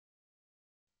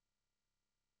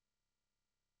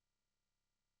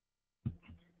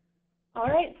All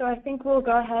right, so I think we'll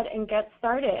go ahead and get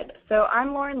started. So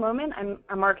I'm Lauren Lohman. I'm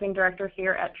a marketing director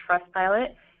here at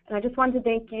Trustpilot, and I just wanted to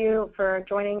thank you for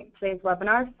joining today's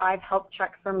webinar, 5 Health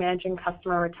Checks for Managing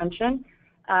Customer Retention.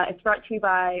 It's brought to you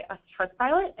by us,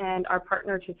 Trustpilot, and our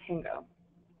partner, Totango.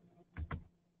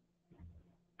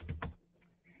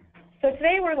 So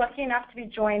today we're lucky enough to be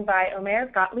joined by Omer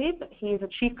Gotlieb. He's a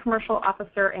Chief Commercial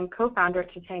Officer and co-founder at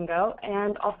Totango,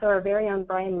 and also our very own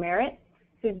Brian Merritt,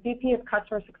 who's VP of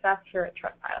Customer Success here at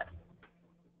Trustpilot.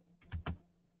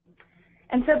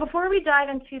 And so before we dive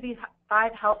into these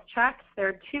 5 health checks, there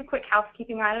are 2 quick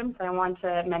housekeeping items I want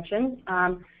to mention.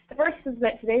 The first is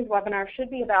that today's webinar should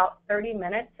be about 30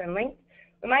 minutes in length.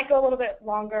 We might go a little bit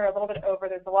longer, a little bit over.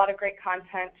 There's a lot of great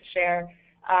content to share.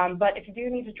 But if you do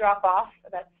need to drop off,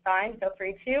 that's fine. Feel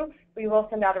free to. We will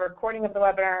send out a recording of the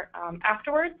webinar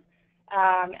afterwards,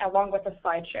 along with a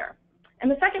slide share. And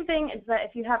the second thing is that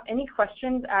if you have any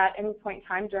questions at any point in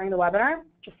time during the webinar,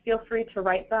 just feel free to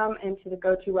write them into the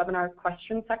GoToWebinar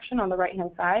question section on the right-hand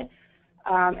side.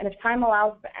 And if time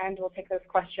allows at the end, we'll take those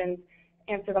questions,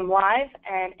 answer them live,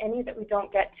 and any that we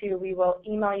don't get to, we will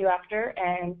email you after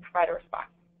and provide a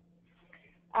response.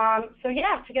 So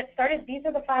yeah, to get started, these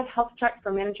are the 5 health checks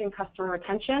for managing customer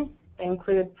retention. They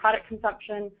include product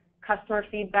consumption, customer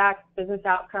feedback, business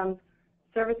outcomes,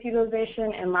 service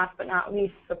utilization, and last but not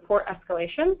least, support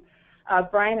escalation.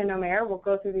 Brian and Omer will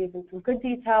go through these in some good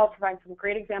detail, provide some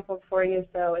great examples for you,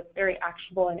 so it's very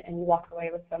actionable and you walk away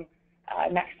with some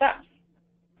next steps.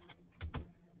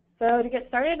 So to get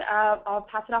started, I'll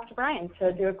pass it off to Brian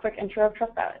to do a quick intro of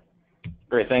Trustpilot.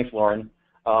 Great, thanks, Lauren.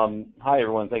 Hi,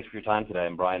 everyone. Thanks for your time today.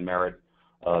 I'm Brian Merritt,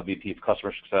 VP of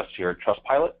Customer Success here at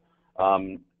Trustpilot.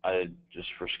 Just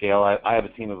for scale, I have a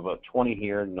team of about 20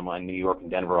 here in my New York and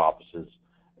Denver offices,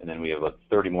 and then we have about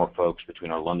 30 more folks between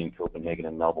our London, Copenhagen,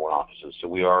 and Melbourne offices. So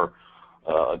we are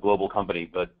a global company,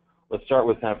 but let's start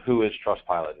with kind of who is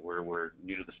Trustpilot. We're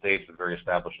new to the States, but very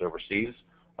established overseas.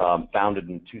 Founded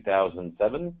in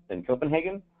 2007 in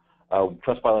Copenhagen.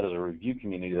 Trustpilot is a review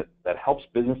community that helps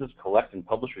businesses collect and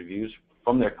publish reviews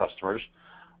from their customers.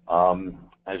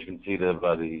 As you can see,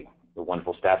 the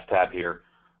wonderful stats tab here.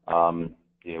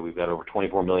 We've got over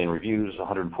 24 million reviews,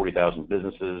 140,000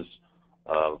 businesses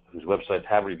whose websites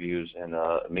have reviews, and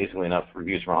amazingly enough,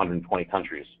 reviews from 120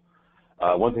 countries.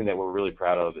 One thing that we're really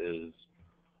proud of is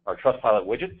our Trustpilot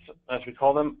widgets, as we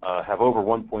call them, have over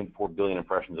 1.4 billion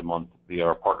impressions a month via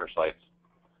our partner sites.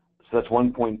 So that's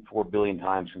 1.4 billion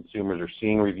times consumers are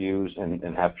seeing reviews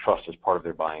and have trust as part of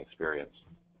their buying experience.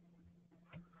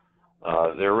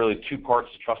 There are really 2 parts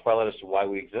to Trustpilot as to why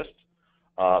we exist.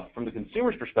 From the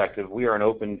consumer's perspective, we are an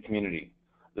open community.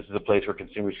 This is a place where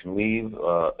consumers can leave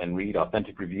and read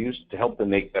authentic reviews to help them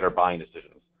make better buying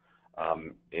decisions.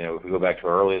 If we go back to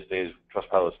our earliest days,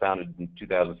 Trustpilot was founded in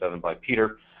 2007 by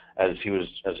Peter, as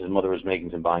his mother was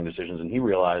making some buying decisions, and he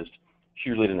realized she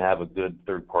really didn't have a good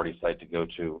third-party site to go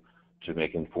to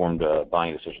make informed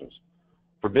buying decisions.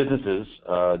 For businesses,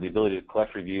 the ability to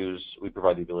collect reviews, we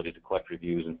provide the ability to collect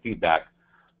reviews and feedback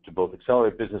to both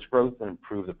accelerate business growth and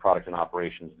improve the product and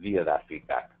operations via that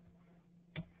feedback.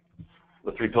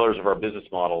 The 3 pillars of our business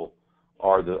model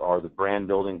are the brand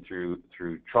building through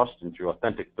trust and through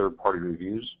authentic third-party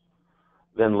reviews,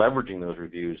 then leveraging those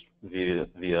reviews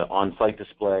via on-site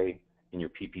display in your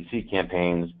PPC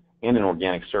campaigns and in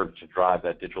organic search to drive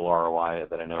that digital ROI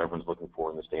that I know everyone's looking for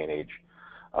in this day and age.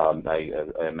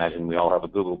 I imagine we all have a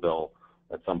Google bill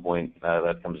at some point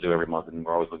that comes due every month, and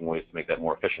we're always looking ways to make that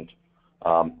more efficient.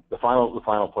 The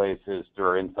final place is through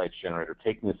our insights generator,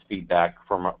 taking this feedback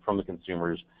from the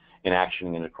consumers and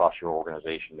actioning it across your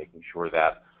organization, making sure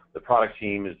that the product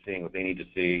team is seeing what they need to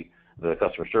see, the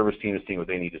customer service team is seeing what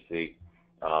they need to see.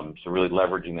 So really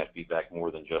leveraging that feedback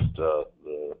more than just the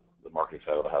marketing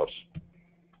side of the house.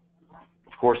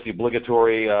 Of course, the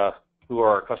obligatory who are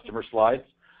our customer slides.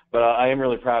 But I am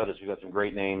really proud of this. We've got some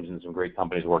great names and some great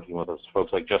companies working with us.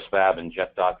 Folks like JustFab and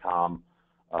Jet.com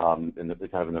in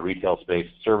the retail space,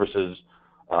 services,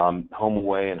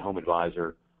 HomeAway and Home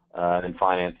Advisor, and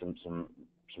finance, and some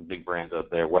big brands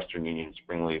out there, Western Union,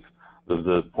 Springleaf.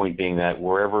 The point being that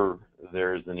wherever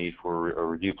there is the need for a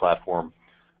review platform,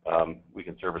 we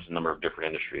can service a number of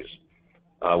different industries.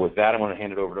 With that, I'm going to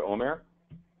hand it over to Omer.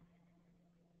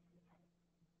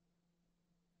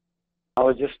 I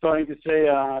was just starting to say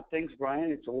thanks,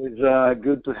 Brian. It's always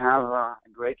good to have a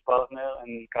great partner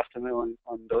and customer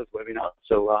on those webinars.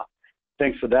 So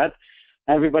thanks for that.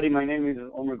 Everybody, my name is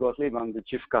Omer Gotlieb. I'm the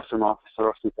Chief Customer Officer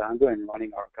of Totango and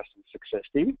running our customer success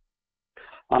team.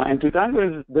 And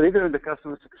Totango is delivering the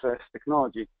customer success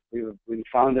technology. We've been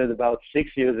founded about 6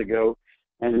 years ago,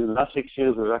 and in the last 6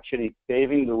 years, we're actually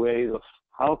paving the way of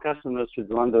how customers should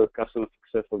run their customer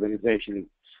success organizations,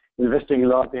 investing a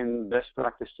lot in best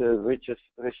practices,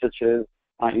 researches,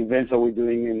 events that we're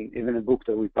doing, and even a book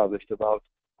that we published about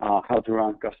how to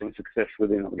run customer success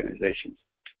within organizations.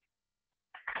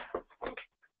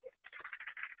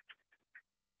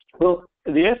 Well,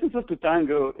 the essence of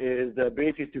Totango is the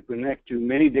ability to connect to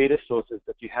many data sources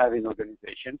that you have in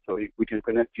organizations. So we can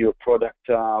connect to your product,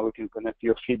 we can connect to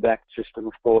your feedback system,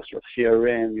 of course, your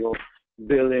CRM, your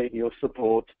billing, your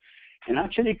support, and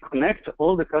actually connect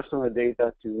all the customer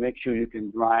data to make sure you can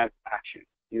drive action.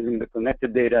 Using the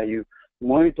connected data, you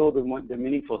monitor the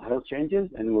meaningful health changes,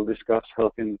 and we'll discuss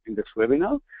health in this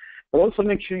webinar, but also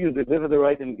make sure you deliver the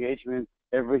right engagement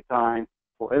every time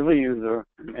for every user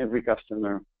and every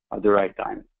customer at the right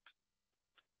time.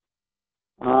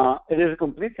 It is a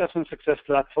complete customer success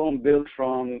platform built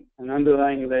from an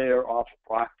underlying layer of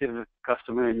proactive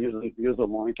customer and user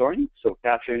monitoring, so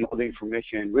capturing all the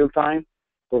information in real time,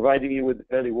 providing you with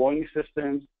early warning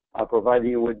systems, providing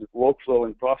you with workflow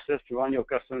and process to run your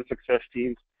customer success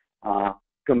teams,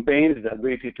 campaigns, the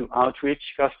ability to outreach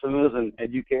customers and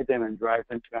educate them and drive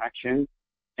them to action,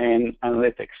 and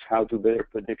analytics, how to better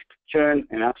predict churn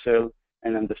and upsell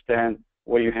and understand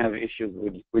where you have issues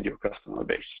with your customer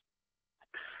base.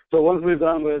 So once we're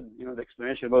done with the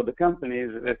explanation about the companies,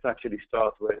 let's actually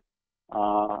start with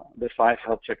the 5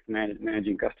 health checks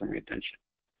managing customer retention.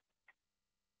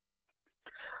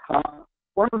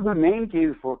 One of the main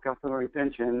keys for customer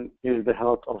retention is the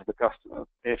health of the customer.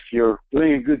 If you're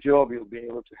doing a good job, you'll be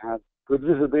able to have good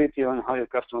visibility on how your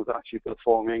customers are actually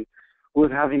performing,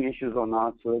 who's having issues or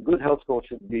not. So a good health score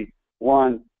should be,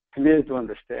 1, clear to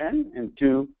understand, and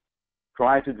 2,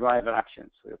 try to drive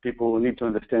actions. So people will need to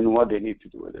understand what they need to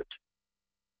do with it.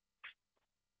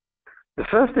 The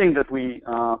first thing that we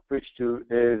preach to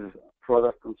is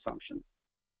product consumption.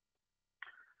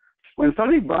 When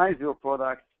somebody buys your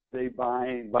product, they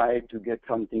buy to get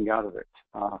something out of it.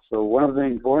 So one of the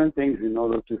important things in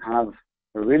order to have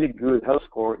a really good health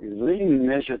score is really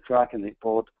measure, track, and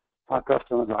report how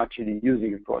customers are actually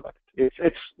using your product. It's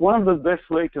one of the best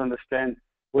ways to understand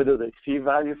whether they see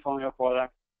value from your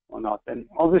product or not. And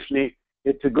obviously,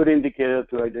 it's a good indicator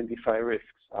to identify risks.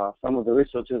 Some of the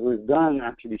researches we've done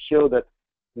actually show that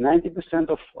 90%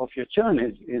 of your churn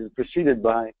is preceded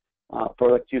by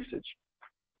product usage.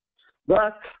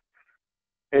 But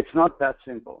it's not that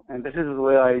simple. And this is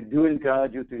where I do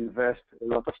encourage you to invest a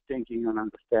lot of thinking on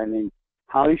understanding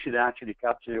how you should actually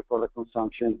capture your product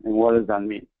consumption and what does that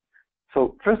mean.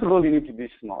 So first of all, you need to be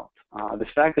smart. The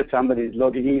fact that somebody is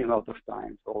logging in a lot of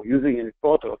times or using a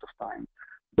report a lot of time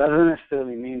doesn't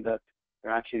necessarily mean that you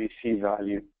actually see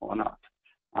value or not.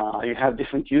 You have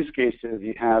different use cases.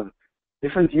 You have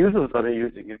different users that are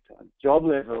using it, job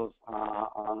levels,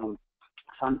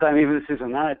 sometimes even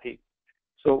seasonality.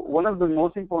 So one of the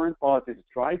most important parts is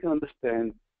try to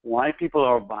understand why people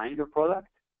are buying your product,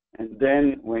 and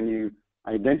then when you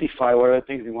identify what are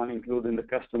things you want to include in the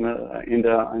customer in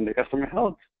the customer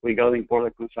health regarding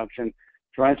product consumption,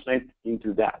 translate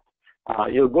into that.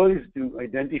 Your goal is to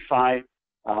identify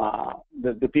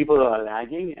the people that are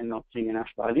lagging and not seeing enough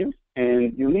value,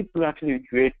 and you need to actually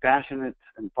create passionate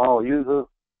and power users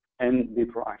and be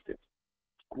proactive.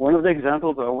 One of the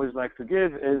examples I always like to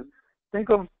give is think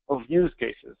of use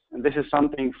cases, and this is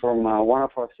something from one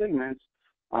of our segments.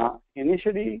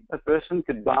 Initially, a person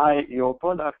could buy your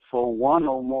product for 1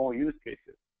 or more use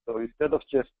cases. So instead of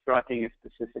just tracking a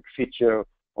specific feature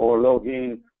or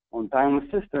login on time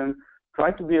assistant,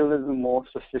 try to be a little more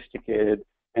sophisticated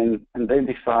and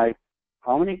identify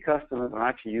how many customers are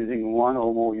actually using 1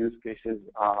 or more use cases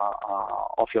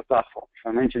of your platform.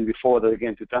 I mentioned before that,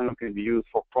 again, Totango can be used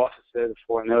for processes,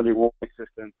 for an early warning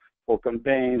system, for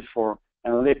campaigns, for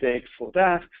analytics, for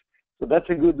tasks. So that's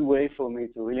a good way for me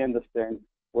to really understand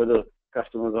whether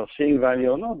customers are seeing value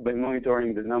or not by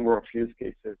monitoring the number of use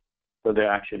cases that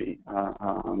they're actually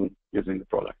using the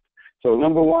product. So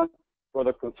number 1,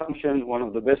 product consumption, one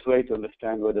of the best ways to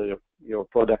understand whether your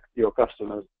product, your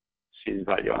customers sees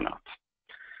value or not.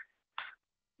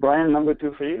 Brian, number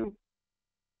 2 for you.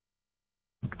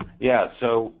 Yeah,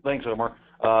 so thanks, Omer.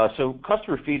 So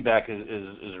customer feedback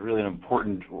is really an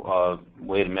important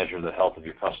way to measure the health of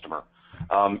your customer.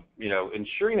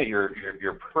 Ensuring that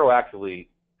you're proactively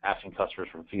asking customers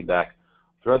for feedback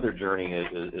throughout their journey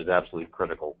is absolutely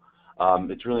critical.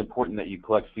 It's really important that you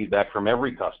collect feedback from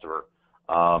every customer.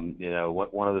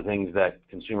 One of the things that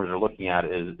consumers are looking at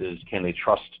is can they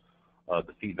trust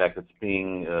the feedback that's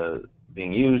being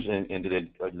used, and do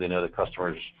they know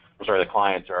the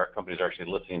clients or companies are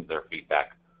actually listening to their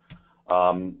feedback.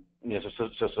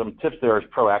 So some tips there is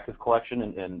proactive collection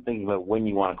and thinking about when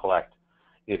you want to collect.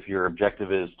 If your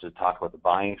objective is to talk about the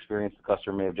buying experience the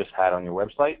customer may have just had on your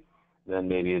website, then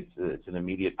maybe it's an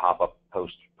immediate pop-up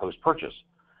post-purchase.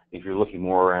 If you're looking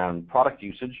more around product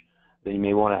usage, then you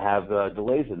may want to have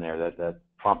delays in there that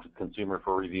prompt the consumer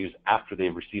for reviews after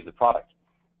they've received the product.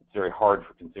 It's very hard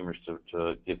for consumers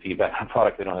to give feedback on a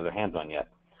product they don't have their hands on yet.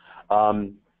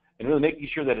 And really making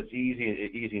sure that it's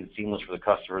easy and seamless for the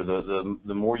customer.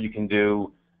 The more you can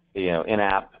do,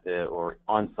 in-app or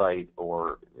on-site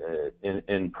or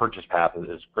in purchase path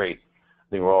is great. I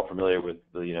think we're all familiar with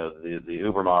the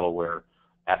Uber model, where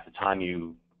at the time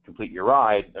you complete your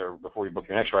ride, or before you book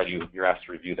your next ride, you're asked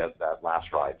to review that last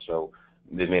ride. So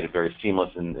they've made it very seamless,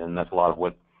 and that's a lot of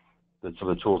what some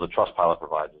of the tools that Trustpilot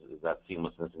provides, is that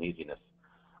seamlessness and easiness.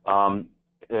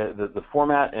 The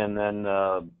format, and then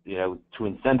to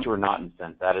incent or not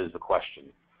incent, that is the question.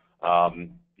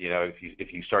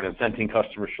 If you start incenting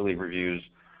customers to leave reviews,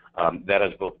 that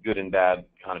has both good and bad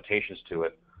connotations to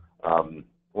it.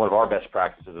 One of our best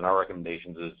practices and our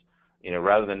recommendations is,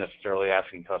 rather than necessarily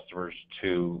asking customers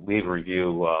to leave a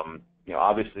review,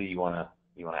 obviously you want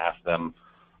to ask them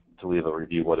to leave a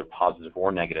review, whether positive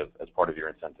or negative, as part of your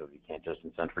incentive. You can't just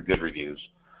incent for good reviews.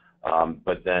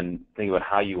 But then think about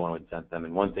how you want to incent them.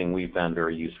 And one thing we found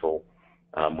very useful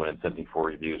when incenting for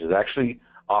reviews is actually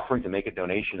offering to make a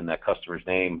donation in that customer's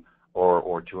name,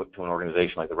 or to an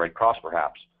organization like the Red Cross,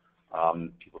 perhaps.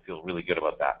 People feel really good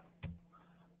about that.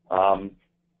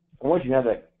 Once you have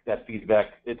that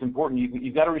feedback, it's important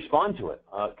you've got to respond to it.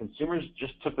 Consumers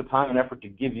just took the time and effort to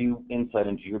give you insight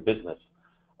into your business.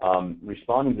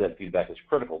 Responding to that feedback is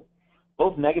critical.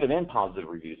 Both negative and positive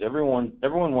reviews. Everyone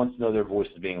wants to know their voice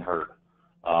is being heard.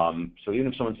 So even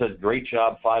if someone says, "Great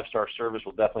job, 5-star service,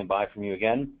 we'll definitely buy from you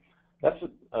again," that's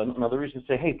another reason to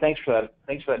say, "Hey, thanks for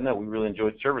that note. We really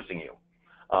enjoyed servicing you."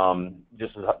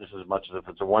 Just as much as if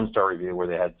it's a 1-star review where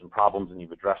they had some problems and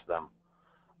you've addressed them.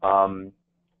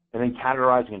 And then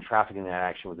categorizing and trafficking that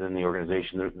action within the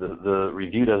organization. The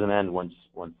review doesn't end once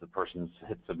the person's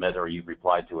hit submit or you've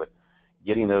replied to it.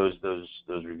 Getting those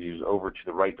reviews over to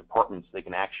the right departments they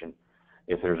can action.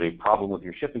 If there's a problem with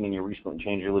your shipping and you recently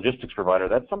changed your logistics provider,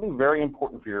 that's something very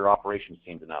important for your operations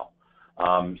team to know.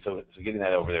 So getting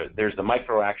that over there. There's the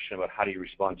micro action about how do you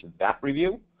respond to that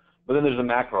review, but then there's the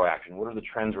macro action. What are the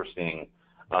trends we're seeing?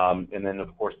 And then,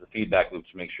 of course, the feedback loop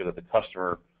to make sure that the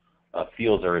customer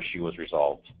feels their issue was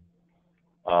resolved.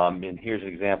 And here's an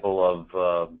example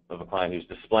of a client who's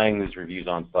displaying these reviews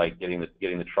on site, getting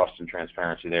the trust and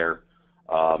transparency there,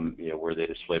 where they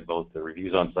display both the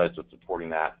reviews on site, so it's supporting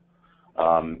that.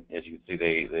 As you can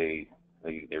see,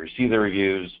 they receive the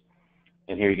reviews,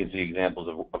 and here you can see examples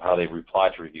of how they've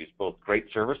replied to reviews. Both great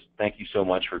service, thank you so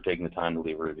much for taking the time to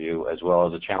leave a review, as well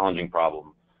as a challenging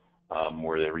problem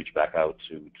where they reach back out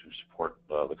to support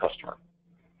the customer.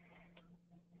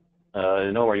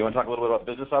 Omer, you want to talk a little bit about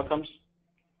business outcomes?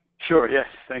 Sure, yes,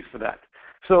 thanks for that.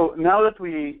 So now that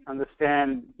we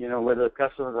understand, whether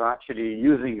customers are actually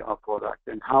using our product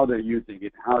and how they're using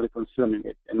it, how they're consuming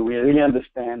it, and we really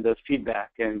understand the feedback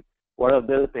and what are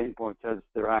their pain points as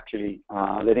they're actually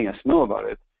letting us know about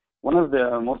it, one of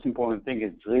the most important things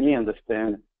is really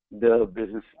understand the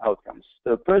business outcomes.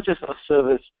 The purchase of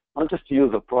service, not just to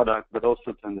use a product, but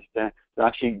also to understand, to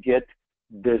actually get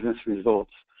business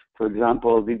results. For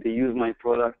example, did they use my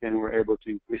product and were able to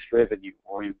increase revenue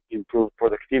or improve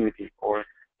productivity or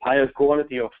higher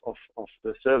quality of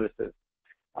the services?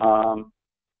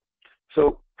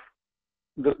 So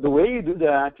the way you do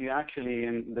that, you actually,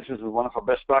 and this is one of our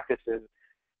best practices,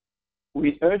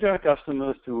 we urge our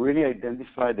customers to really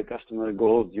identify the customer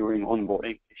goals during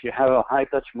onboarding. If you have a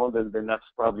high-touch model, then that's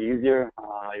probably easier.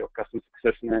 Your customer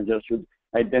success manager should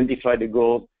identify the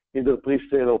goals, either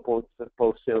pre-sale or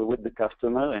post-sale, with the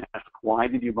customer and ask, why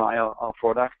did you buy our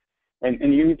product?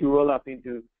 And you need to roll up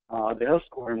into the health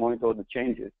score and monitor the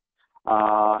changes.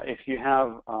 If you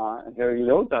have a very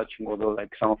low-touch model,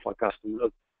 like some of our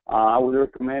customers, I would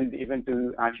recommend even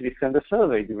to actually send a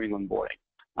survey during onboarding.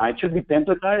 It should be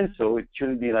templatized, so it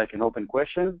shouldn't be like an open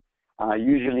question.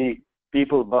 Usually,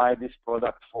 people buy this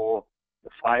product for the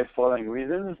 5 following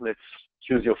reasons. Let's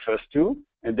choose your first 2,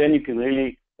 and then you can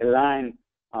really align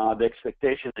the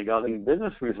expectations regarding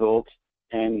business results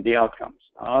and the outcomes.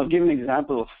 I'll give an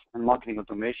example of a marketing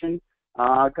automation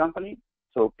company.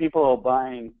 So people are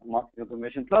buying a marketing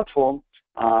automation platform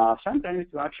sometimes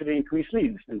to actually increase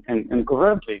leads and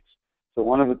convert leads. So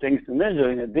one of the things to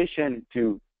measure, in addition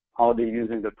to how they're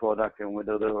using the product and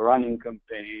whether they're running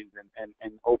campaigns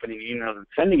and opening emails and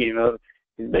sending emails,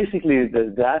 is basically,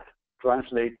 does that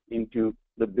translate into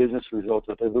the business results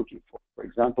that they're looking for? For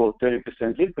example,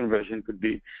 30% lead conversion could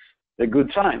be a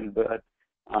good sign, but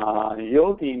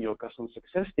your team, your customer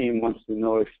success team, wants to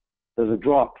know if there's a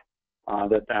drop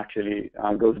that actually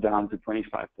goes down to 25%.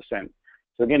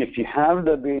 So again, if you have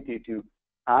the ability to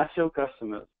ask your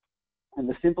customers in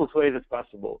the simplest way as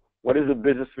possible, what is the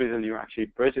business reason you actually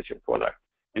purchase your product,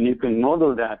 and you can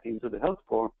model that into the health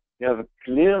score, you have a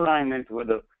clear alignment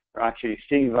whether you're actually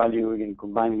seeing value in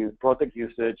combining with product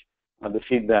usage, the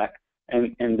feedback,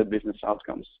 and the business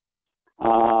outcomes.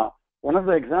 One of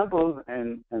the examples,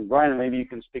 and Brian, maybe you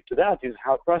can speak to that, is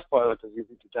how Trustpilot is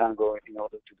using Totango in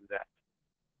order to do that.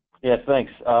 Yeah,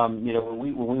 thanks. When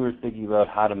we were thinking about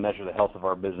how to measure the health of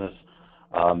our business,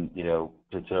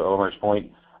 to Omer's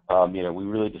point, we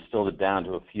really distilled it down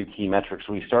to a few key metrics.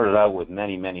 We started out with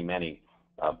many.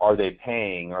 Are they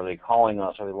paying? Are they calling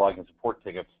us? Are they logging support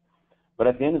tickets? But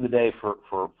at the end of the day, for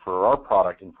our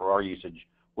product and for our usage,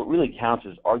 what really counts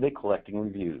is, are they collecting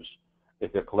reviews?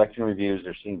 If they're collecting reviews,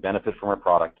 they're seeing benefit from our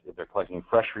product. If they're collecting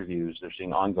fresh reviews, they're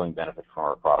seeing ongoing benefit from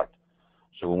our product.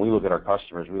 So when we look at our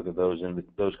customers, we look at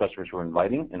those customers who are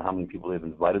inviting and how many people they've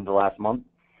invited the last month,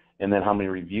 and then how many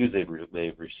reviews they've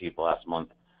received the last month,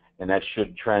 and that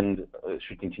should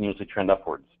continuously trend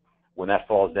upwards. When that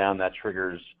falls down, that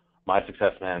triggers my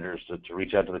success managers to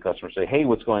reach out to the customer and say, hey,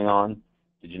 what's going on?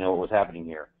 Did you know what was happening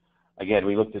here? Again,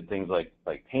 we looked at things like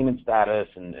payment status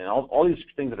and all these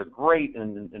things that are great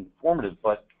and informative,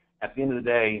 but at the end of the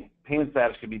day, payment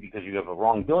status could be because you have a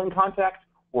wrong billing contact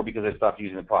or because they stopped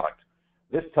using the product.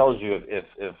 This tells you if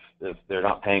they're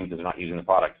not paying because they're not using the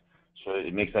product. So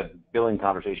it makes that billing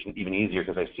conversation even easier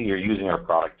because I see you're using our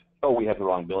product. Oh, we have the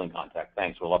wrong billing contact.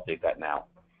 Thanks, we'll update that now.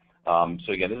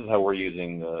 So again, this is how we're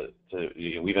using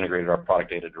we've integrated our product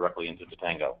data directly into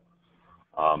Totango.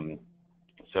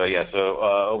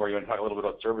 Omer, you want to talk a little bit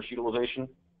about service utilization?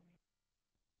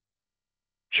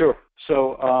 Sure.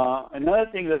 So another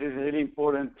thing that is really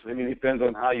important, really depends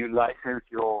on how you license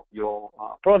your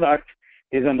product,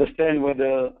 is understand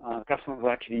whether customers are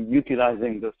actually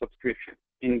utilizing the subscription.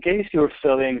 In case you're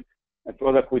selling a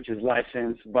product which is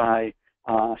licensed by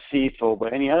seats or by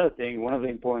any other thing, one of the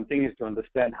important things is to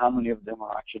understand how many of them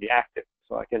are actually active.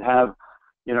 So I can have,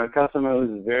 a customer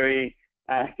who's very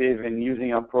active and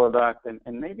using our product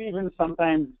and maybe even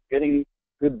sometimes getting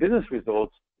good business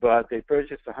results, but they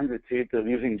purchased 100 seats, they're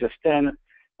using just 10.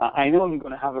 I know I'm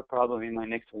going to have a problem in my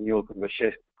next renewal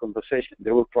conversation.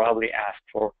 They will probably ask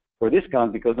for a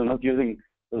discount because they're not using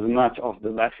as much of the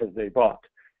license they bought.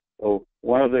 So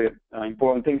one of the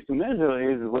important things to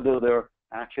measure is whether they're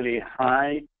actually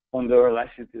high on their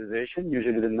license utilization.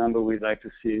 Usually the number we'd like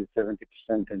to see is 70%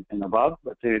 and above,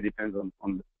 but it really depends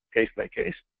on the case by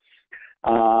case.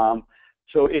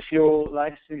 So if you're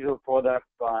licensing your product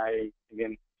by,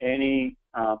 again, any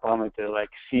parameter like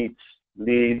seats,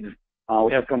 leads,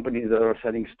 we have companies that are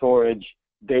selling storage,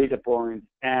 data points,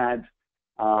 ads.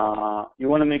 You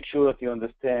want to make sure that you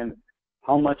understand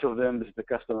how much of them does the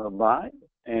customer buy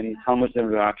and how much of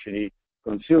them they're actually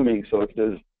consuming. So if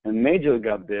there's a major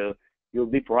gap there, you'll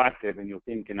be proactive and your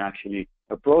team can actually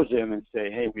approach them and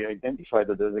say, hey, we identified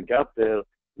that there's a gap there.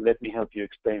 Let me help you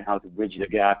explain how to bridge the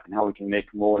gap and how we can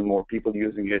make more and more people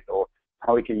using it, or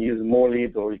how we can use more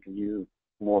leads, or we can use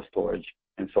more storage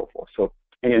and so forth. So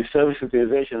again, service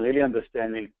utilization, really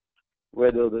understanding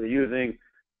whether they're using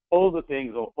all the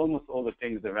things or almost all the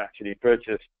things they've actually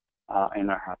purchased and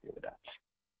are happy with that.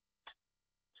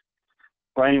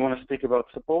 Brian, you want to speak about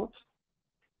support?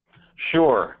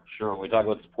 Sure. When we talk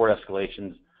about support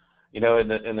escalations, in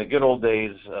the good old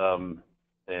days,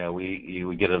 you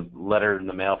would get a letter in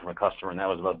the mail from a customer, and that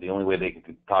was about the only way they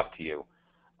could talk to you.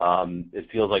 It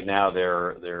feels like now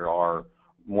there are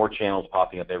more channels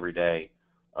popping up every day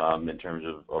in terms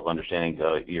of understanding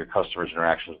your customers'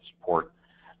 interactions with support.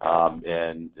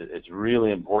 And it's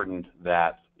really important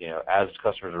that, as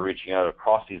customers are reaching out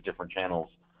across these different channels,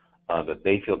 that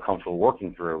they feel comfortable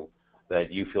working through,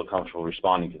 that you feel comfortable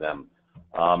responding to them.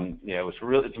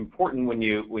 It's important when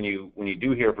you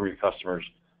do hear from your customers,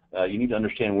 you need to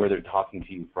understand where they're talking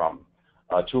to you from.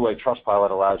 A tool like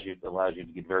Trustpilot allows you to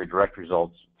get very direct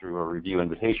results through a review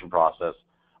invitation process,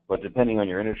 but depending on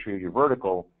your industry or your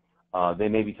vertical, they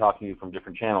may be talking to you from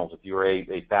different channels. If you're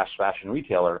a fast fashion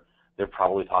retailer, they're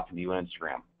probably talking to you on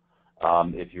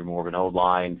Instagram. If you're more of an old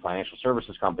line financial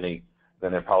services company,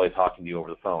 then they're probably talking to you over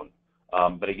the phone.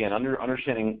 But again,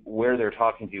 understanding where they're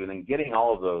talking to you and then getting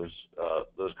all of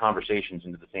those conversations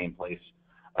into the same place,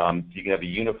 so you can have a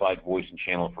unified voice and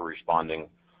channel for responding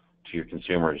to your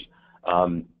consumers.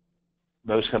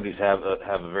 Most companies have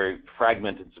a very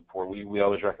fragmented support. We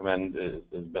always recommend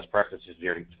the best practices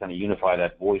here to kind of unify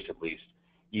that voice at least,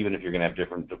 even if you're going to have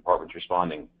different departments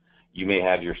responding. You may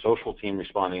have your social team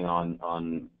responding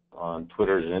on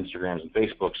Twitters and Instagrams and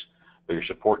Facebooks, but your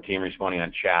support team responding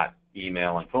on chat,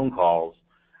 email, and phone calls,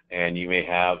 and you may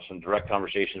have some direct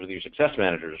conversations with your success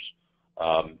managers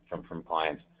from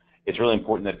clients. It's really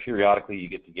important that periodically you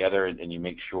get together and you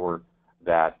make sure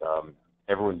that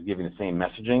everyone's giving the same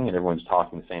messaging and everyone's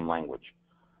talking the same language.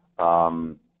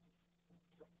 The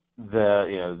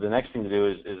next thing to do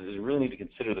is you really need to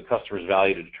consider the customer's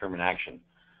value to determine action.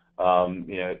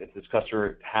 If this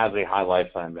customer has a high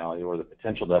lifetime value or the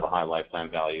potential to have a high lifetime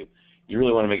value, you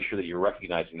really want to make sure that you're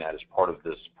recognizing that as part of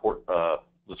the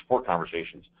support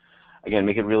conversations. Again,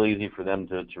 make it really easy for them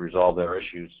to resolve their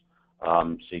issues,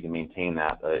 so you can maintain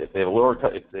that. If they have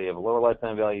a lower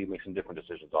lifetime value, make some different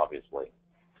decisions, obviously.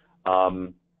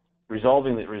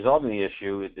 Resolving the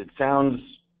issue, it sounds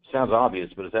obvious,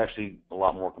 but it's actually a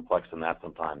lot more complex than that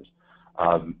sometimes.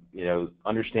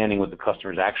 Understanding what the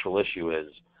customer's actual issue is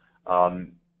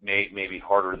may be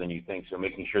harder than you think. So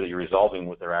making sure that you're resolving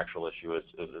what their actual issue is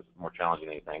more challenging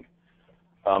than you think.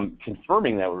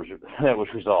 Confirming that was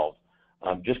resolved.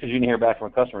 Just because you didn't hear back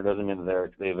from a customer doesn't mean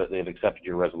that they've accepted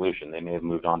your resolution. They may have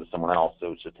moved on to someone else.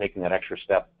 So taking that extra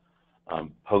step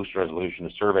post-resolution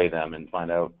to survey them and find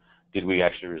out, did we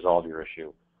actually resolve your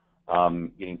issue?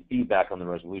 Getting feedback on the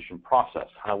resolution process.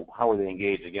 How are they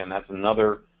engaged? Again, that's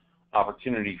another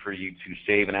opportunity for you to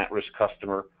save an at-risk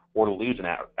customer or to lose an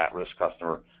at-risk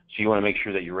customer. So you want to make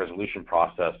sure that your resolution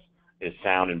process is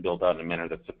sound and built out in a manner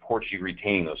that supports you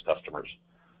retaining those customers.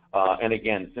 And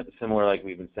again, similar like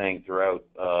we've been saying throughout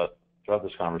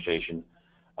this conversation,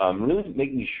 really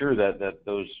making sure that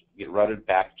those get routed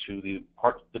back to the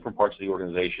different parts of the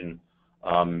organization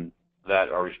that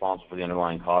are responsible for the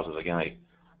underlying causes. Again, I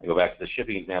go back to the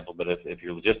shipping example, but if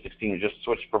your logistics team just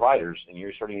switched providers and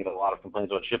you're starting to get a lot of complaints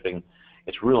about shipping,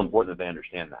 it's real important that they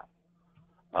understand that.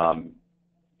 And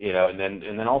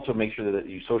then also make sure that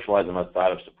you socialize them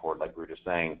outside of support, like we were just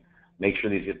saying. Make sure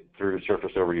these get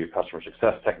surfaced over to your customer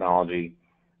success technology,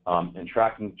 and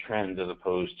tracking trends as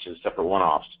opposed to separate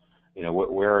one-offs.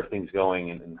 Where are things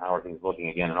going and how are things looking?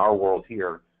 Again, in our world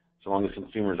here, so long as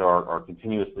consumers are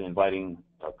continuously inviting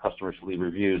customers to leave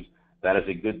reviews, that is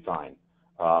a good sign,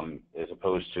 as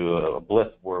opposed to a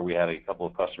blip where we had a couple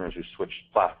of customers who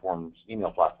switched platforms,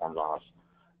 email platforms on us.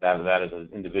 That is an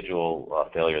individual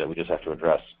failure that we just have to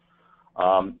address.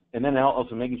 And then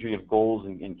also making sure you have goals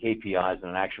and KPIs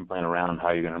and an action plan around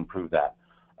how you're going to improve that.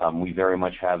 We very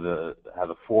much have a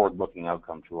forward-looking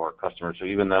outcome to our customers. So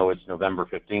even though it's November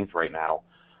 15th right now,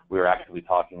 we are actively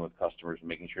talking with customers and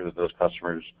making sure that those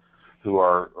customers who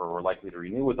are likely to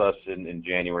renew with us in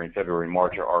January and February and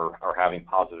March are having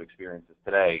positive experiences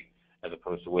today, as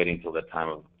opposed to waiting until that time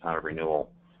of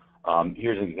renewal.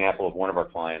 Here's an example of one of our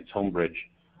clients, Homebridge,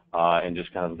 and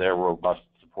just kind of their robust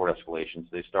support escalations.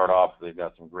 They start off, they've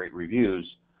got some great reviews,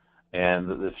 and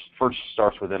this first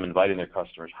starts with them inviting their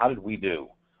customers. How did we do?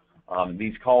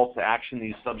 These calls to action,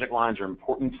 these subject lines are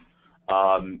important.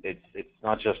 It's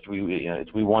not just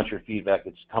it's we want your feedback.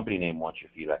 It's company name wants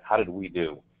your feedback. How did we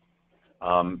do?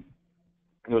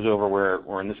 It goes over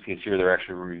where in this case here they're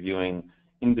actually reviewing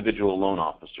individual loan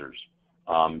officers.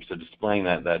 So displaying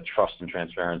that trust and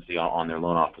transparency on their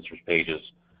loan officers' pages,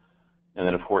 and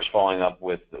then of course following up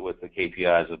with the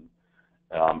KPIs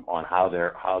on how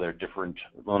their different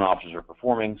loan officers are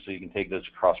performing. So you can take this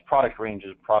across product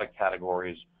ranges, product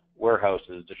categories,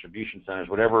 warehouses, distribution centers,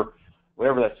 whatever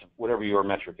your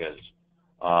metric is.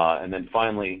 And then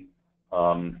finally,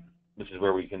 this is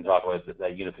where we can talk about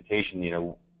that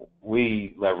unification.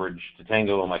 We leverage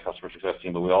Totango on my customer success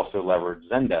team, but we also leverage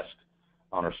Zendesk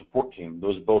on our support team.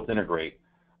 Those both integrate.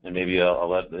 And maybe I'll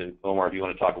let Omer, if you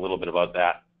want to talk a little bit about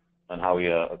that and how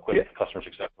we equip customer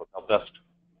success with help desk.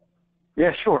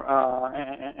 Yeah, sure.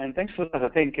 And thanks for that. I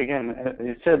think, again,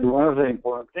 you said one of the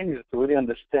important things is to really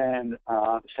understand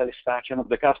the satisfaction of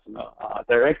the customer.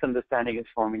 Direct understanding is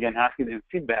from, again, asking them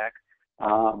feedback,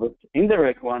 but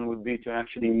indirect one would be to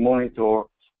actually monitor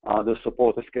the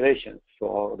support escalations.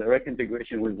 So direct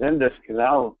integration with Zendesk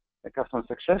allows the customer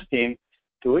success team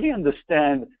to really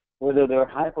understand whether there are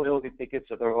high priority tickets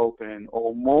that are open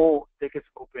or more tickets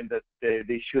open that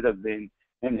they should have been,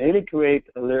 and really create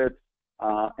alerts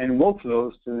and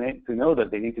workflows to know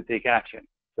that they need to take action.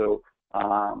 So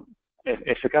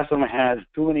if a customer has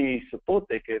too many support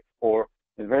tickets or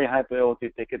a very high priority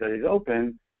ticket that is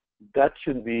open, that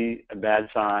should be a bad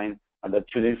sign, and that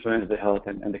should influence the health,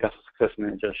 and the customer success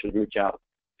manager should reach out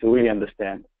to really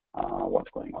understand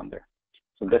what's going on there.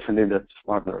 So definitely that's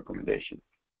one of the recommendations.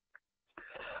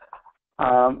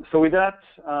 So with that,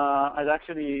 I'd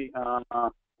actually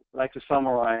like to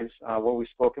summarize what we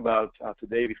spoke about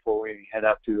today before we head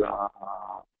up to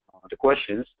the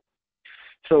questions.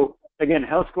 So again,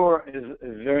 health score is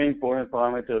a very important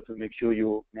parameter to make sure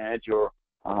you manage your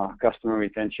customer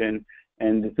retention.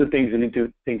 And the two things you need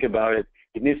to think about it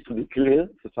needs to be clear.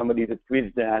 So somebody that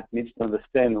reads that needs to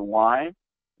understand why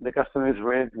the customer is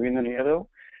red, green, and yellow,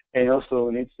 and also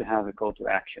needs to have a call to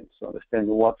action. So understand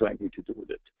what do I need to do with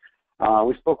it.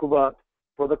 We spoke about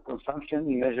product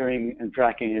consumption, measuring and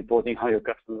tracking and reporting how your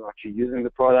customers are actually using the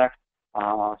product.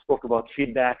 Spoke about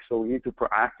feedback, so you need to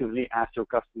proactively ask your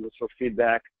customers for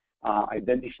feedback,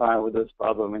 identify what those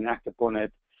problems and act upon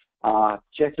it.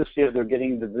 Check to see if they're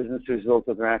getting the business results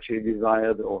that are actually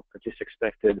desired or at least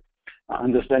expected.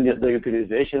 Understand the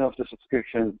utilization of the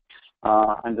subscription.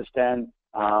 Understand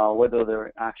whether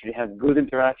they actually have good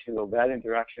interaction or bad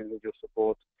interaction with your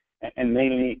support, and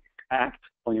mainly act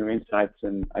on your insights,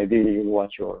 and ideally you'll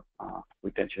watch your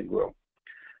retention grow.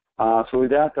 So with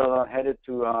that, I'll head it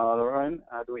to Lauren.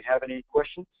 Do we have any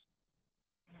questions?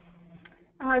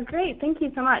 Great, thank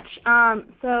you so much.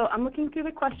 So I'm looking through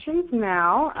the questions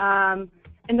now.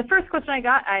 And the first question I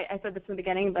got, I said this in the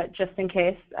beginning, but just in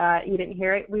case you didn't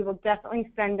hear it, we will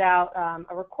definitely send out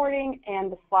a recording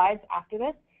and the slides after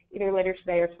this, either later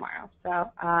today or tomorrow. So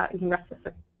you can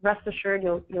rest assured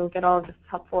you'll get all of this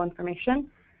helpful information.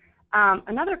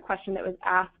 Another question that was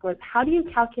asked was, how do you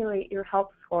calculate your health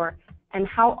score, and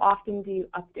how often do you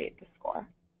update the score?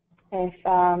 If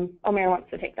Omer wants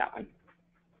to take that one.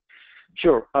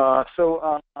 Sure.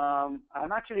 So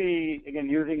I'm actually, again,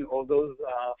 using all those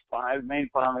 5 main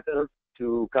parameters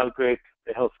to calculate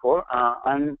the health score.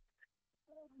 I'm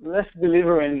less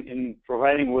believer in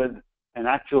providing with an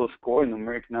actual score, a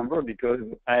numeric number, because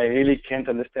I really can't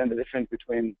understand the difference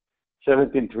between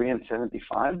 17.3 and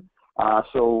 75.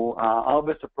 So our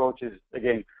best approach is,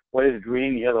 again, what is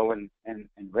green, yellow, and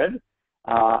red.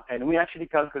 And we actually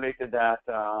calculated that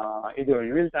either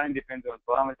in real time, depending on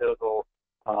parameters, or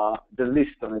the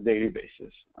list on a daily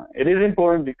basis. It is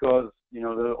important because, there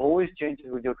are always changes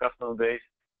with your customer base.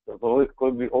 There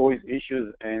could be always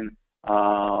issues and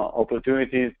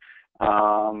opportunities,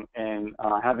 and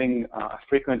having a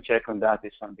frequent check on that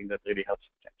is something that really helps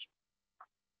retention.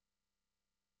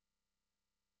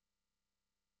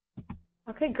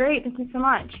 Okay, great. Thank you so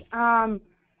much.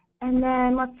 And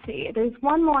then let's see. There's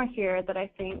one more here that I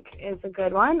think is a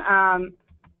good one.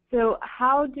 So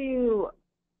how do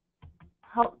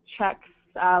health checks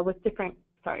with different,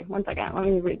 sorry, one second, let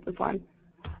me read this one.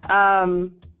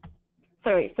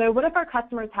 Sorry, so what if our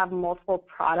customers have multiple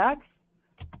products?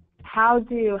 How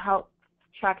do health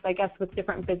checks, I guess, with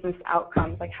different business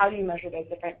outcomes, like how do you measure those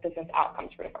different business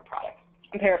outcomes for different products?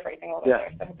 I'm paraphrasing a little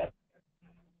bit there. So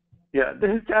yeah,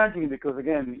 this is challenging because,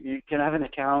 again, you can have an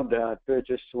account that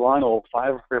purchases 1 or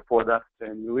 5 of your products,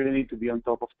 and you really need to be on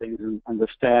top of things and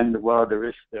understand what are the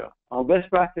risks there. Our best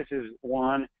practice is,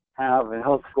 1, have a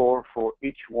health score for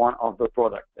each one of the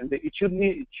products, and it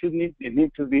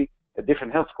need to be a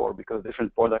different health score because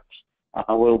different products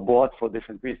were bought for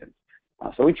different reasons.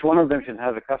 So each one of them should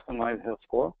have a customized health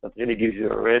score that really gives you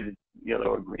a red, yellow,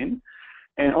 or green,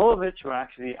 and all of it should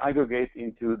actually aggregate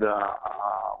into the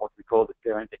what we call the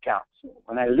parent account. So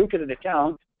when I look at an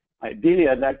account, ideally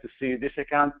I'd like to see this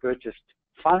account purchased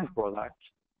 5 products.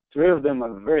 3 of them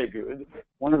are very good,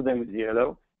 1 of them is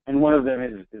yellow, and 1 of them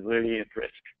is really at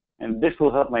risk. And this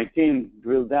will help my team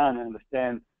drill down and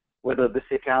understand whether this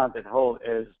account at whole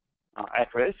is at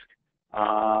risk.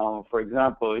 For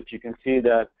example, if you can see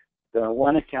that the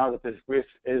one account that is risk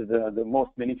is the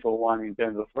most meaningful one in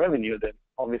terms of revenue, then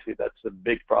obviously that's a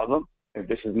big problem. If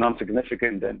this is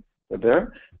non-significant, then we're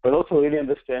there. But also really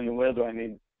understand where do I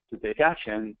need to take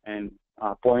action and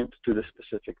point to the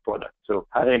specific product. So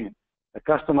having a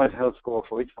customized health score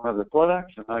for each one of the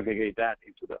products and aggregate that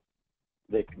into the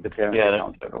parent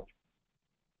account level.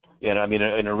 Yeah, I mean,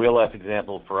 in a real life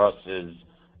example for us is,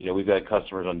 we've got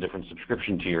customers on different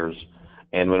subscription tiers,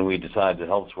 and when we decide the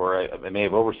health score, I may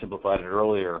have oversimplified it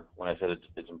earlier when I said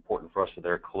it's important for us that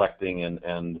they're collecting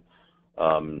and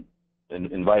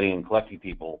inviting and collecting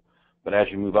people. But as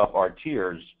you move up our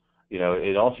tiers,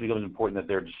 it also becomes important that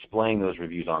they're displaying those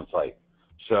reviews on site.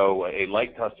 So a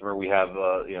light customer, we have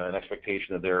an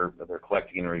expectation that they're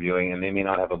collecting and reviewing, and they may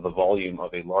not have the volume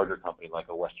of a larger company like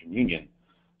a Western Union.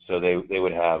 So they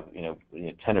would have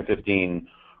 10 or 15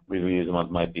 reviews a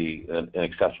month might be an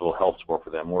acceptable health score for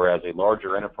them. Whereas a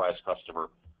larger enterprise customer,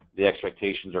 the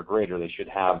expectations are greater. They should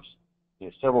have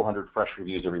several hundred fresh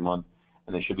reviews every month,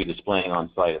 and they should be displaying on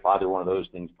site. If either one of those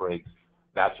things breaks,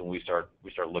 that's when we start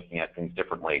looking at things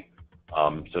differently.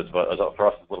 So for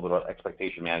us, it's a little bit about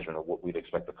expectation management of what we'd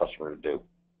expect the customer to do.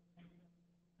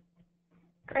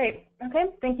 Great. Okay,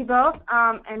 thank you both.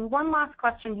 And one last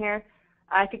question here.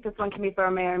 I think this one can be for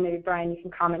Omer, and maybe Brian, you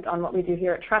can comment on what we do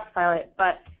here at Trustpilot.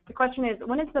 But The question is,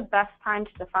 when is the best time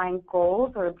to define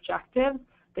goals or objectives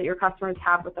that your customers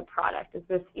have with the product? Is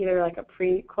this either like a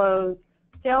pre-close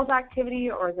sales activity,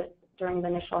 or is it during the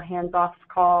initial handoff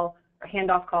call?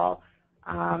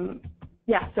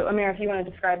 Yeah, so Omer, if you want to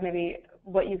describe maybe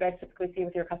what you guys typically see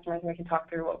with your customers, and we can talk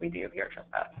through what we do here at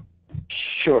Trustpilot.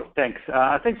 Sure, thanks.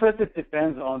 I think first it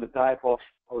depends on the type of,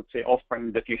 I would say,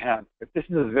 offering that you have. If this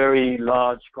is a very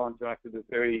large contract with a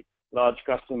very large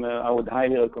customer, I would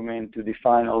highly recommend to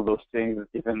define all those things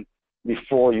even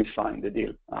before you sign the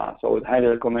deal. So I would highly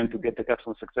recommend to get the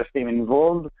customer success team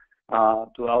involved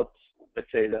throughout,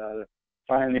 let's say, the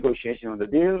final negotiation of the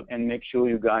deal, and make sure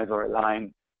you guys are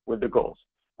aligned with the goals.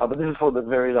 But this is for the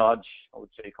very large, I would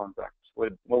say, contracts.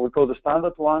 With what we call the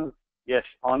standard ones, yes,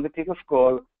 on the kickoff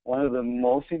call, one of the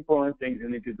most important things you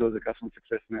need to do as a customer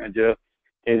success manager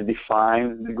is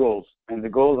define the goals. And the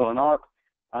goals are not,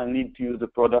 I need to use the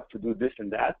product to do this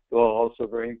and that. They're also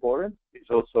very important. It's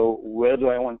also, where do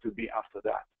I want to be after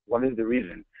that? What is the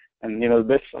reason? And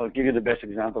I'll give you the best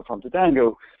example from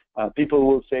Totango. People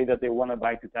will say that they want to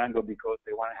buy Totango because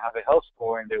they want to have a health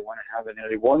score and they want to have an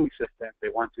early warning system. They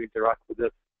want to interact with the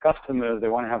customers. They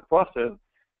want to have process.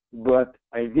 But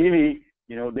ideally,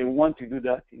 they want to do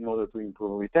that in order to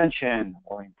improve retention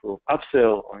or improve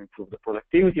upsell or improve the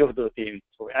productivity of their team.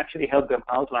 So we actually help them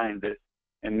outline this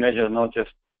and measure not just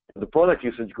the product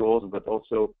usage goals, but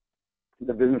also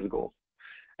the business goals.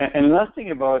 And the last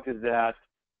thing about it is that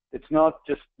it's not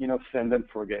just, send and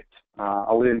forget.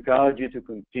 I would encourage you to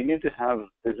continue to have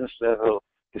business level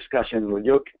discussions with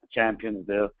your champions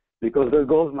there, because their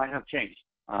goals might have changed.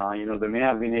 They may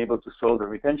have been able to solve the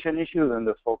retention issues, and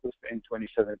the focus in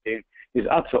 2017 is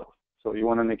upsell. So you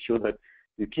want to make sure that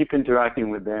you keep interacting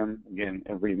with them, again,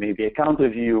 every maybe account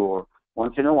review or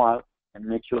once in a while, and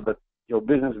make sure that your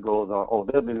business goals or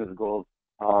their business goals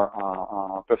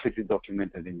are perfectly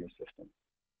documented in your system.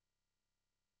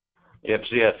 Yep.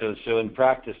 So in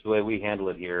practice, the way we handle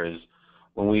it here is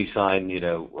when we sign,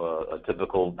 a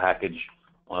typical package,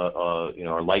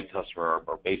 our light customer,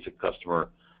 our basic customer,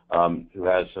 who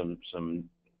has some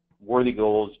worthy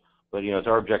goals, but it's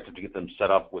our objective to get them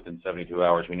set up within 72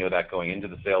 hours. We know that going into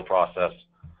the sale process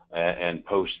and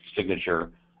post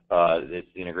signature, it's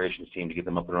the integrations team to get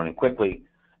them up and running quickly,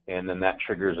 and then that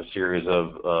triggers a series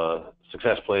of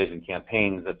success plays and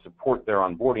campaigns that support their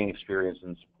onboarding experience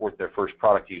and support their first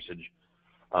product usage.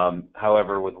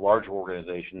 However, with large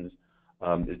organizations,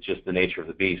 it's just the nature of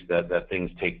the beast that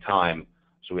things take time.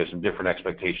 So we have some different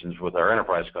expectations with our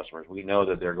enterprise customers. We know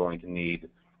that they're going to need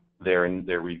their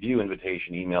review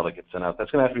invitation email that gets sent out. That's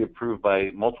going to have to be approved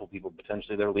by multiple people,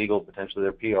 potentially their legal, potentially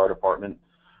their PR department.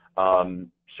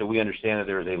 So we understand that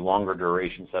there is a longer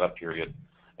duration setup period.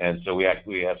 And so we have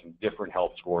some different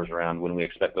health scores around when we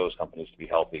expect those companies to be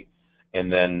healthy.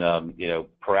 And then,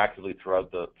 proactively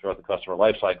throughout the customer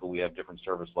lifecycle, we have different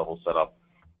service levels set up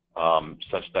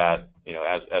such that,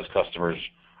 as customers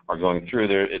are going through,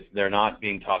 they're not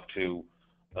being talked to,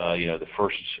 the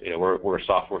first, we're a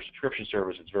software subscription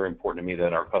service. It's very important to me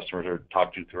that our customers are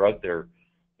talked to throughout their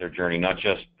journey, not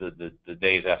just the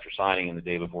days after signing and the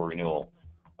day before renewal.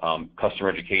 Customer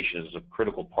education is a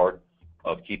critical part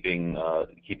of keeping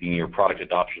your product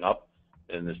adoption up.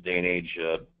 In this day and age,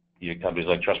 companies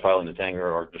like Trustpilot and Totango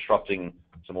are disrupting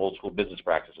some old school business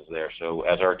practices there. So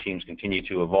as our teams continue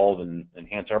to evolve and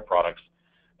enhance our products,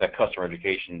 that customer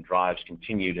education drives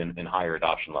continued and higher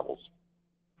adoption levels.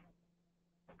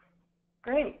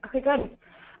 Great. Okay, good.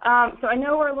 So I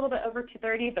know we're a little bit over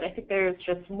 2:30, but I think there's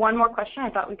just one more question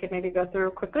I thought we could maybe go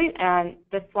through quickly, and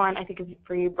this one I think is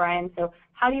for you, Brian. So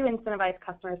how do you incentivize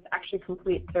customers to actually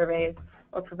complete surveys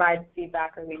or provide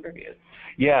feedback or leave reviews?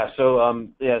 So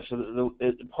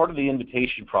part of the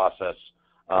invitation process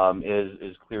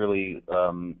is clearly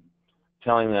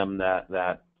telling them that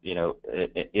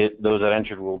those that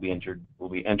entered will be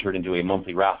entered into a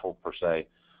monthly raffle per se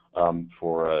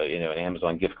for an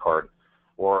Amazon gift card.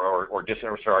 Or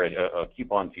a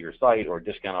coupon to your site or a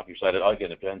discount off your site.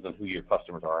 Again, it depends on who your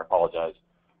customers are. I apologize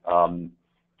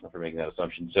for making that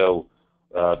assumption. So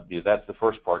that's the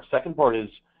first part. Second part is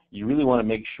you really want to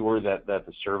make sure that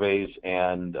the surveys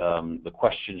and the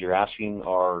questions you're asking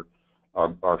are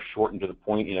short and to the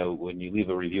point. When you leave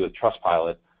a review with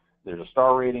Trustpilot, there's a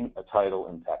star rating, a title,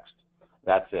 and text.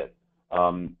 That's it.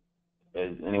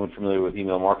 As anyone familiar with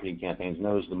email marketing campaigns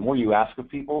knows, the more you ask of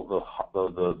people, the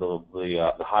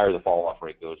higher the fall-off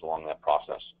rate goes along that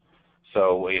process.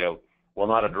 So, while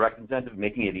not a direct incentive,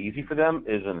 making it easy for them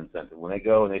is an incentive. When they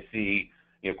go and they see,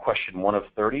 question 1 of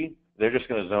 30, they're just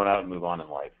going to zone out and move on in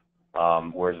life.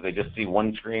 Whereas if they just see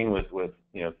one screen with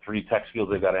 3 text fields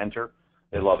they've got to enter,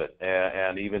 they love it.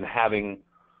 And even having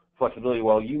flexibility,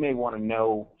 while you may want to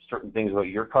know certain things about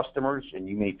your customers, and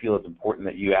you may feel it's important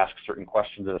that you ask certain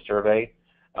questions in a survey,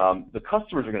 the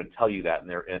customers are going to tell you that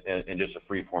in just a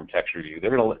free-form text review.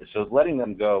 So letting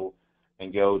them go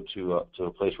to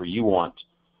a place where you want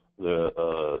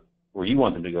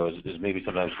them to go is maybe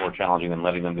sometimes more challenging than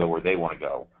letting them go where they want to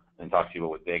go and talk to you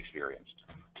about what they experienced.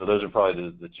 So those are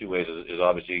probably the two ways. Is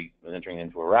obviously entering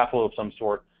into a raffle of some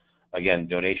sort. Again,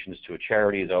 donations to a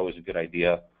charity is always a good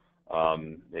idea.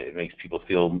 It makes people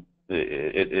feel,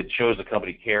 it shows the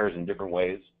company cares in different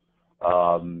ways.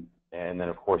 And then,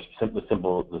 of course, the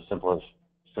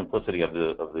simplicity of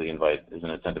the invite is an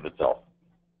incentive itself.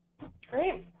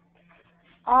 Great.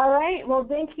 All right. Well,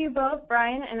 thank you both,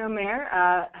 Brian and Omer.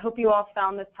 I hope you all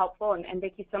found this helpful, and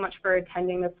thank you so much for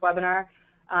attending this webinar.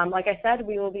 Like I said,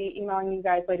 we will be emailing you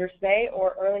guys later today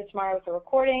or early tomorrow with a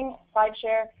recording, slide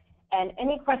share, and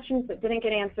any questions that didn't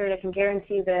get answered, I can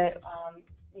guarantee that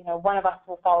one of us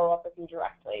will follow up with you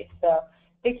directly. So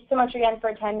thank you so much again for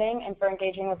attending and for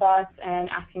engaging with us and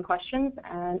asking questions,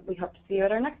 and we hope to see you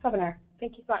at our next webinar.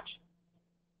 Thank you so much.